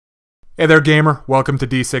Hey there, gamer. Welcome to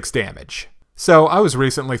D6 Damage. So, I was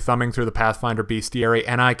recently thumbing through the Pathfinder bestiary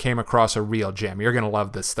and I came across a real gem. You're gonna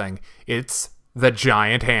love this thing. It's the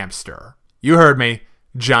giant hamster. You heard me,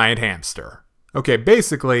 giant hamster. Okay,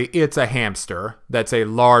 basically, it's a hamster that's a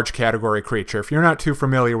large category creature. If you're not too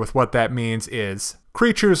familiar with what that means is,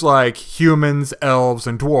 creatures like humans, elves,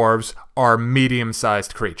 and dwarves are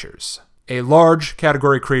medium-sized creatures. A large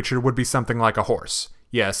category creature would be something like a horse.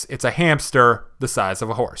 Yes, it's a hamster the size of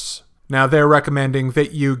a horse. Now, they're recommending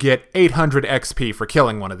that you get 800 XP for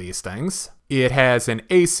killing one of these things. It has an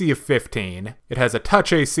AC of 15. It has a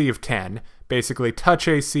touch AC of 10. Basically, touch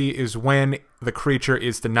AC is when the creature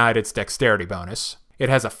is denied its dexterity bonus. It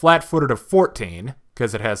has a flat-footed of 14,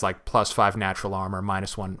 because it has like +5 natural armor,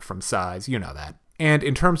 -1 from size, you know that. And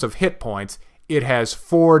in terms of hit points, it has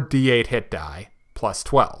 4 D8 hit die,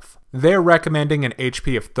 +12. They're recommending an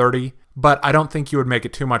HP of 30, but I don't think you would make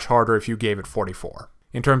it too much harder if you gave it 44.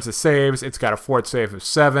 In terms of saves, it's got a fort save of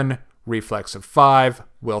 7, reflex of 5,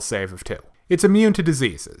 will save of 2. It's immune to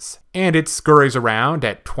diseases, and it scurries around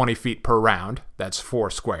at 20 feet per round, that's 4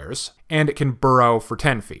 squares, and it can burrow for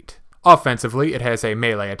 10 feet. Offensively, it has a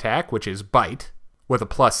melee attack, which is Bite, with a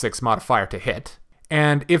 +6 modifier to hit,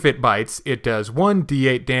 and if it bites, it does 1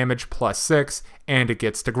 D8 damage +6, and it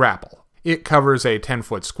gets to grapple. It covers a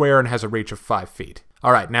 10-foot square and has a reach of 5 feet.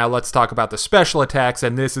 Alright, now let's talk about the special attacks,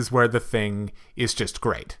 and this is where the thing is just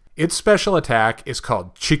great. Its special attack is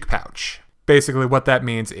called Cheek Pouch. Basically what that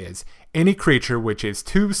means is, any creature which is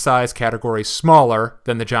 2 size categories smaller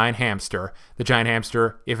than the giant hamster,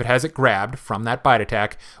 if it has it grabbed from that bite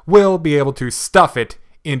attack, will be able to stuff it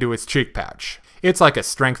into its cheek pouch. It's like a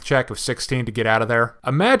strength check of 16 to get out of there.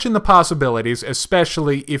 Imagine the possibilities,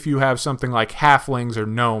 especially if you have something like halflings or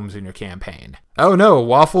gnomes in your campaign. Oh no,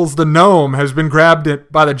 Waffles the gnome has been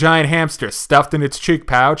grabbed by the giant hamster, stuffed in its cheek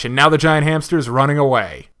pouch, and now the giant hamster is running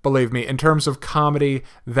away. Believe me, in terms of comedy,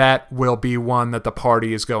 that will be one that the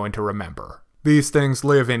party is going to remember. These things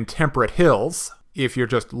live in temperate hills, if you're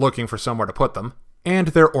just looking for somewhere to put them, and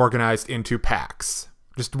they're organized into packs.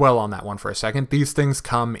 Just dwell on that one for a second. These things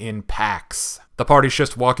come in packs. The party's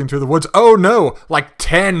just walking through the woods. Oh no! Like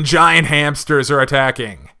 10 giant hamsters are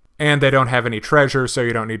attacking! And they don't have any treasure, so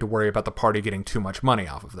you don't need to worry about the party getting too much money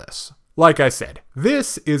off of this. Like I said,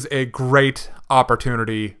 this is a great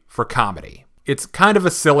opportunity for comedy. It's kind of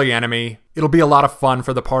a silly enemy. It'll be a lot of fun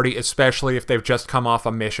for the party, especially if they've just come off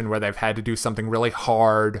a mission where they've had to do something really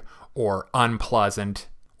hard, or unpleasant,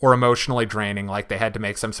 or emotionally draining, like they had to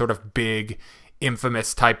make some sort of big,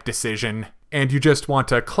 infamous type decision, and you just want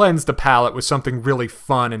to cleanse the palate with something really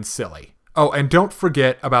fun and silly. Oh, and don't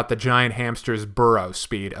forget about the giant hamster's burrow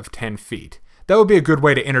speed of 10 feet. That would be a good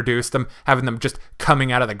way to introduce them, having them just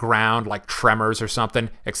coming out of the ground like Tremors or something,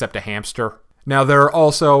 except a hamster. Now, there are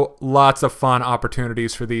also lots of fun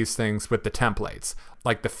opportunities for these things with the templates,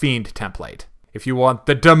 like the Fiend template, if you want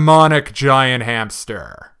the demonic giant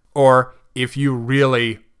hamster. Or, if you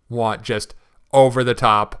really want just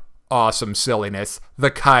over-the-top, awesome silliness, the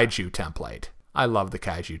Kaiju template. I love the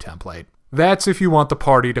Kaiju template. That's if you want the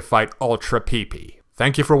party to fight Ultra PP.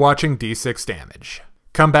 Thank you for watching D6 Damage.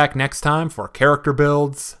 Come back next time for character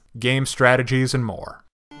builds, game strategies, and more.